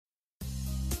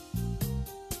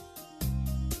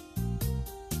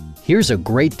Here's a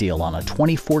great deal on a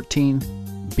 2014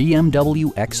 BMW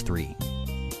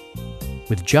X3.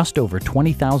 With just over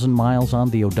 20,000 miles on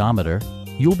the odometer,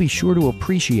 you'll be sure to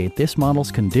appreciate this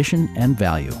model's condition and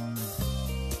value.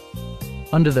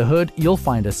 Under the hood, you'll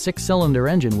find a 6-cylinder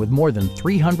engine with more than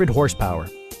 300 horsepower,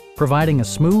 providing a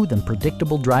smooth and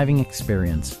predictable driving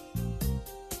experience.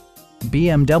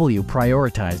 BMW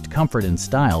prioritized comfort and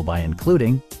style by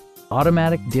including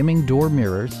automatic dimming door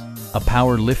mirrors, a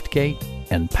power liftgate,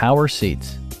 and power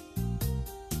seats.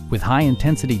 With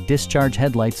high-intensity discharge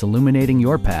headlights illuminating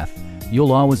your path,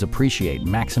 you'll always appreciate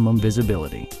maximum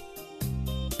visibility.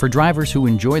 For drivers who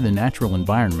enjoy the natural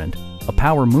environment, a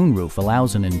power moonroof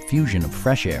allows an infusion of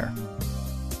fresh air.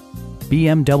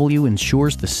 BMW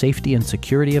ensures the safety and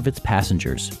security of its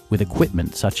passengers with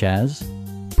equipment such as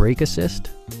brake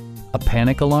assist, a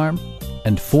panic alarm,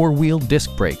 and 4-wheel disc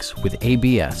brakes with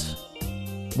ABS.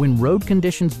 When road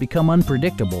conditions become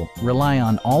unpredictable, rely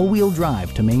on all-wheel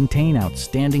drive to maintain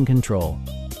outstanding control.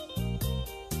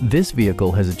 This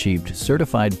vehicle has achieved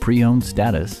certified pre-owned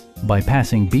status by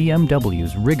passing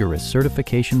BMW's rigorous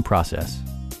certification process.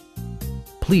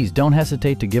 Please don't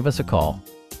hesitate to give us a call.